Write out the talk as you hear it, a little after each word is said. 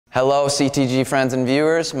Hello CTG friends and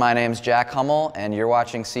viewers, my name is Jack Hummel and you're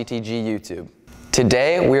watching CTG YouTube.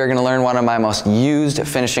 Today we are going to learn one of my most used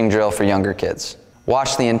finishing drill for younger kids.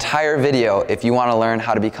 Watch the entire video if you want to learn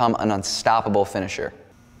how to become an unstoppable finisher.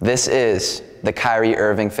 This is the Kyrie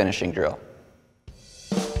Irving finishing drill.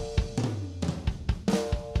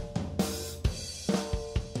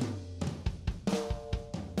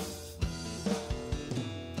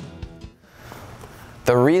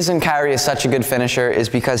 The reason Kyrie is such a good finisher is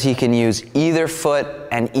because he can use either foot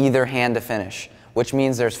and either hand to finish, which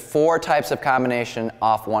means there's 4 types of combination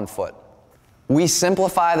off one foot. We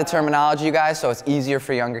simplify the terminology, you guys, so it's easier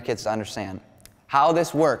for younger kids to understand. How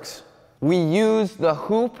this works: we use the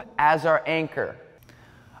hoop as our anchor.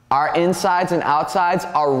 Our insides and outsides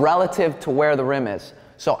are relative to where the rim is.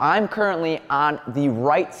 So I'm currently on the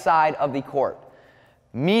right side of the court,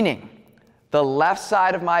 meaning the left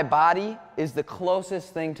side of my body is the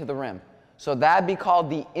closest thing to the rim. So that'd be called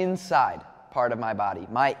the inside part of my body,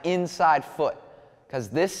 my inside foot, because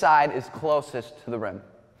this side is closest to the rim.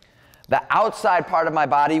 The outside part of my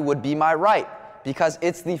body would be my right, because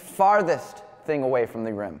it's the farthest thing away from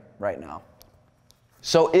the rim right now.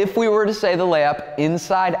 So if we were to say the layup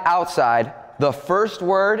inside, outside, the first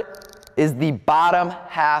word is the bottom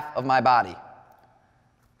half of my body.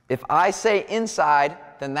 If I say inside,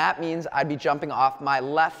 then that means I'd be jumping off my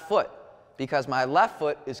left foot, because my left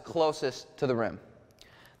foot is closest to the rim.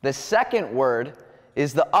 The second word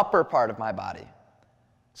is the upper part of my body.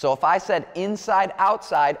 So if I said inside,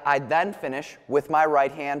 outside, I'd then finish with my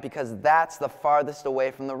right hand, because that's the farthest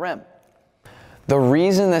away from the rim. The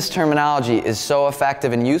reason this terminology is so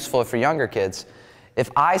effective and useful for younger kids,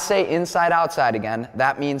 if I say inside, outside again,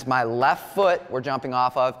 that means my left foot we're jumping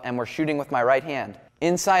off of and we're shooting with my right hand.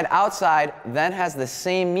 Inside, outside then has the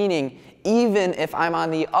same meaning even if I'm on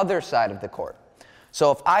the other side of the court. So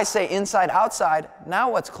if I say inside, outside, now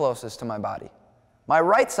what's closest to my body? My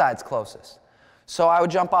right side's closest. So I would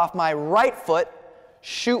jump off my right foot,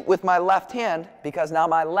 shoot with my left hand, because now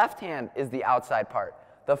my left hand is the outside part,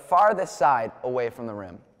 the farthest side away from the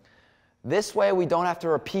rim. This way we don't have to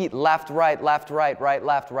repeat left, right, left, right, right,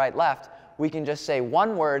 left, right, left. We can just say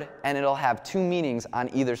one word and it'll have 2 meanings on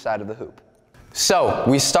either side of the hoop. So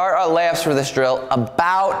we start our layups for this drill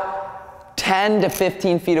about 10 to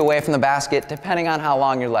 15 feet away from the basket, depending on how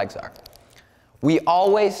long your legs are. We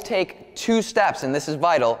always take 2 steps, and this is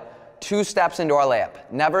vital, 2 steps into our layup.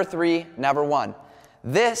 Never 3, never 1.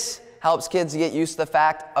 This helps kids get used to the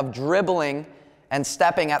fact of dribbling and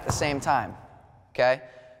stepping at the same time. Okay?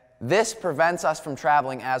 This prevents us from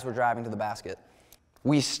traveling as we're driving to the basket.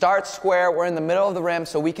 We start square, we're in the middle of the rim,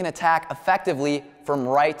 so we can attack effectively from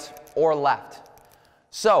right or left.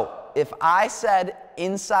 So if I said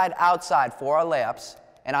inside, outside for our layups,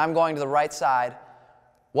 and I'm going to the right side,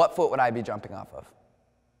 what foot would I be jumping off of?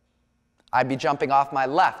 I'd be jumping off my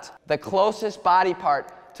left. The closest body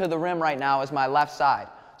part to the rim right now is my left side.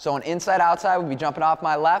 So an inside, outside would be jumping off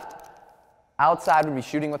my left. Outside would be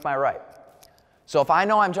shooting with my right. So if I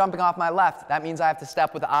know I'm jumping off my left, that means I have to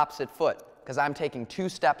step with the opposite foot, because I'm taking 2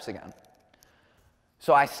 steps again.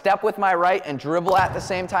 So I step with my right and dribble at the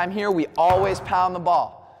same time here. We always pound the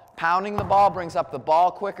ball. Pounding the ball brings up the ball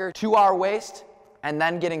quicker to our waist and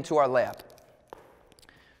then getting to our layup.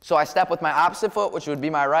 So I step with my opposite foot, which would be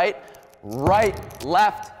my right, right,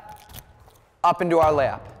 left, up into our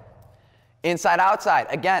layup. Inside, outside,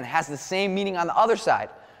 again, has the same meaning on the other side.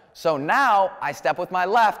 So now I step with my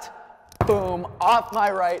left, boom, off my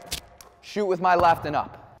right, shoot with my left and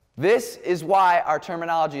up. This is why our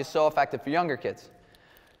terminology is so effective for younger kids.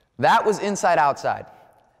 That was inside, outside.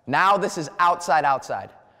 Now this is outside,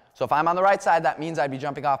 outside. So if I'm on the right side, that means I'd be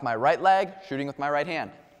jumping off my right leg, shooting with my right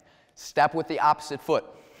hand. Step with the opposite foot.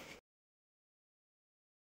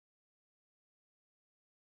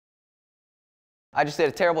 I just did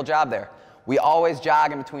a terrible job there. We always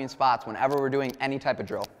jog in between spots whenever we're doing any type of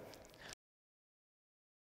drill.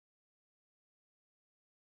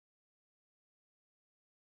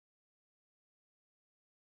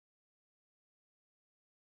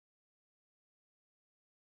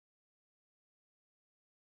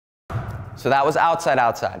 So that was outside,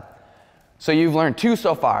 outside. So you've learned 2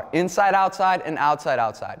 so far, inside, outside, and outside,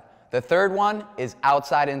 outside. The third one is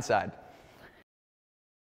outside, inside.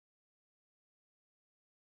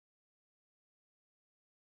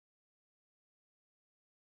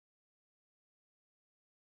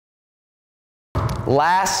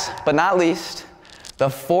 Last but not least, the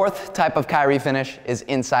 4th type of Kyrie finish is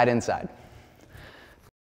inside, inside.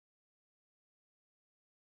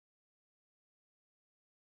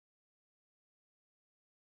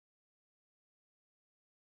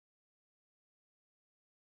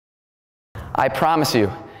 I promise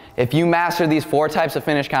you, If you master these 4 types of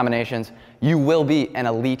finish combinations, you will be an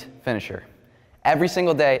elite finisher. Every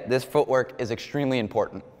single day, this footwork is extremely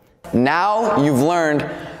important. Now you've learned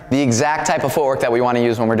the exact type of footwork that we want to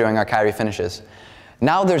use when we're doing our Kyrie finishes.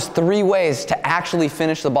 Now there's 3 ways to actually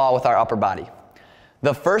finish the ball with our upper body.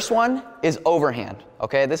 The first one is overhand,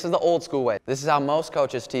 okay? This is the old school way. This is how most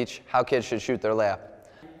coaches teach how kids should shoot their layup.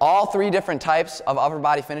 All 3 different types of upper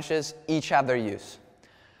body finishes each have their use.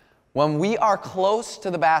 When we are close to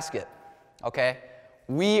the basket, okay,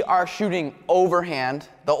 we are shooting overhand,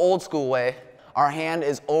 the old school way. Our hand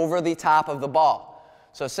is over the top of the ball.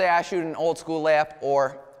 So say I shoot an old school layup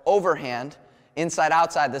or overhand, inside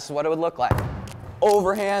outside, this is what it would look like.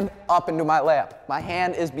 Overhand up into my layup. My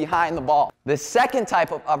hand is behind the ball. The second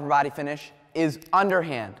type of upper body finish is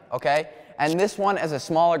underhand, okay? And this one, as a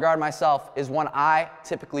smaller guard myself, is one I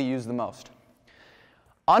typically use the most.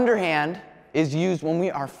 Underhand is used when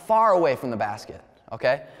we are far away from the basket,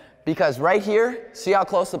 okay? Because right here, see how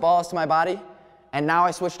close the ball is to my body? And now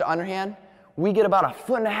I switch to underhand, we get about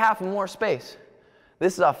 1.5 feet more space.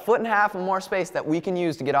 This is 1.5 feet more space that we can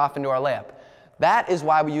use to get off into our layup. That is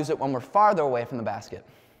why we use it when we're farther away from the basket.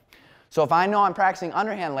 So if I know I'm practicing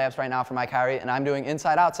underhand layups right now for my Kyrie and I'm doing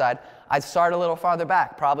inside-outside, I'd start a little farther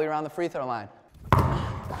back, probably around the free throw line.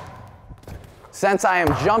 Since I am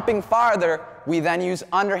jumping farther, we then use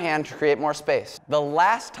underhand to create more space. The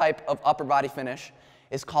last type of upper body finish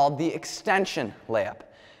is called the extension layup.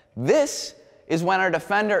 This is when our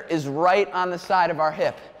defender is right on the side of our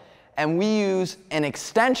hip, and we use an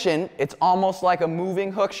extension, it's almost like a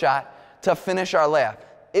moving hook shot, to finish our layup.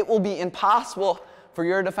 It will be impossible for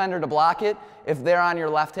your defender to block it if they're on your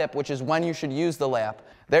left hip, which is when you should use the layup.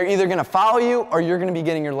 They're either going to follow you or you're going to be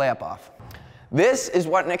getting your layup off. This is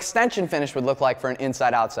what an extension finish would look like for an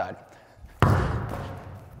inside-outside.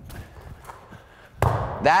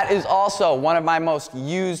 That is also one of my most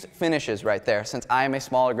used finishes right there, since I am a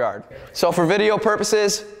smaller guard. So for video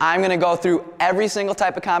purposes, I'm going to go through every single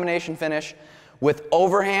type of combination finish with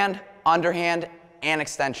overhand, underhand, and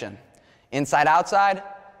extension. Inside-outside,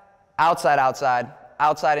 outside-outside,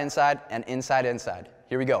 outside-inside, and inside-inside.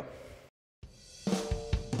 Here we go.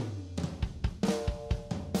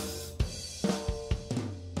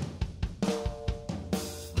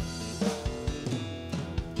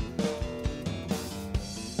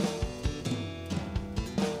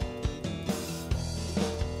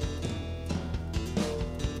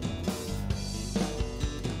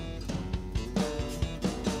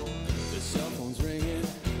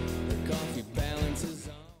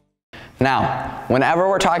 Now, whenever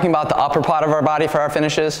we're talking about the upper part of our body for our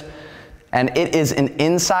finishes, and it is an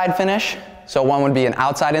inside finish, so one would be an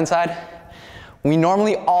outside-inside, we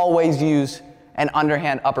normally always use an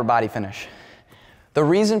underhand upper body finish. The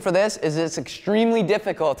reason for this is it's extremely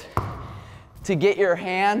difficult to get your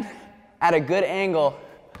hand at a good angle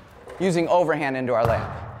using overhand into our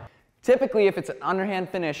layup. Typically, if it's an underhand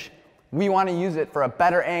finish, we want to use it for a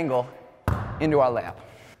better angle into our layup.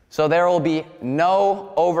 So there will be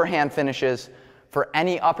no overhand finishes for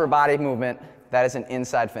any upper body movement that is an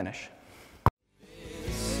inside finish.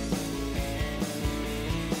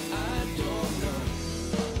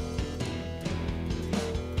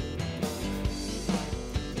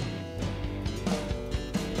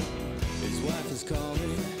 His wife is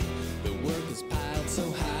calling, the work is piled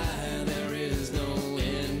so high, there is no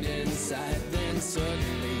end in sight, then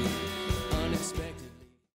suddenly, unexpectedly.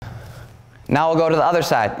 Now we'll go to the other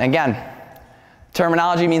side. Again,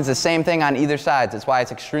 terminology means the same thing on either side. That's why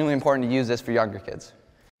it's extremely important to use this for younger kids.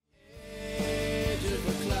 Edge of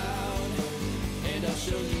a cloud, and I'll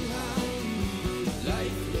show you how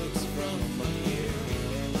life looks from up here.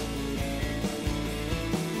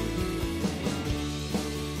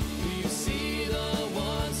 Do you see the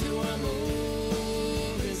ones who are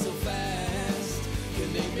moving so fast?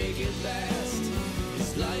 Can they make it last?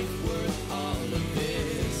 Is life worth all of this?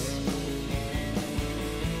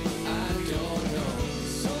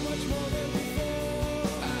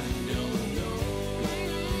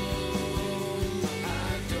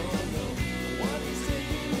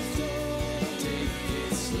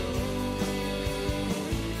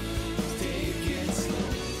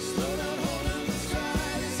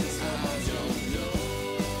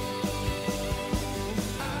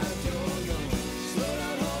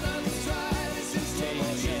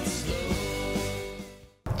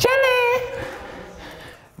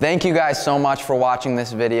 Thank you guys so much for watching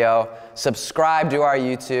this video. Subscribe to our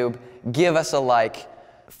YouTube, give us a like,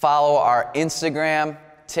 follow our Instagram,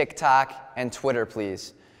 TikTok, and Twitter,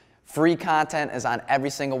 please. Free content is on every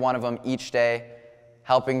single one of them each day,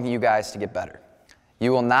 helping you guys to get better.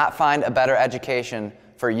 You will not find a better education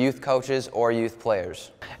for youth coaches or youth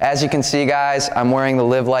players. As you can see, guys, I'm wearing the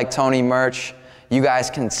Live Like Tony merch. You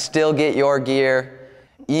guys can still get your gear.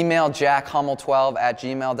 Email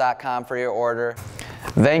jackhummel12@gmail.com for your order.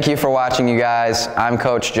 Thank you for watching, you guys. I'm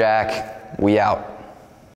Coach Jack. We out.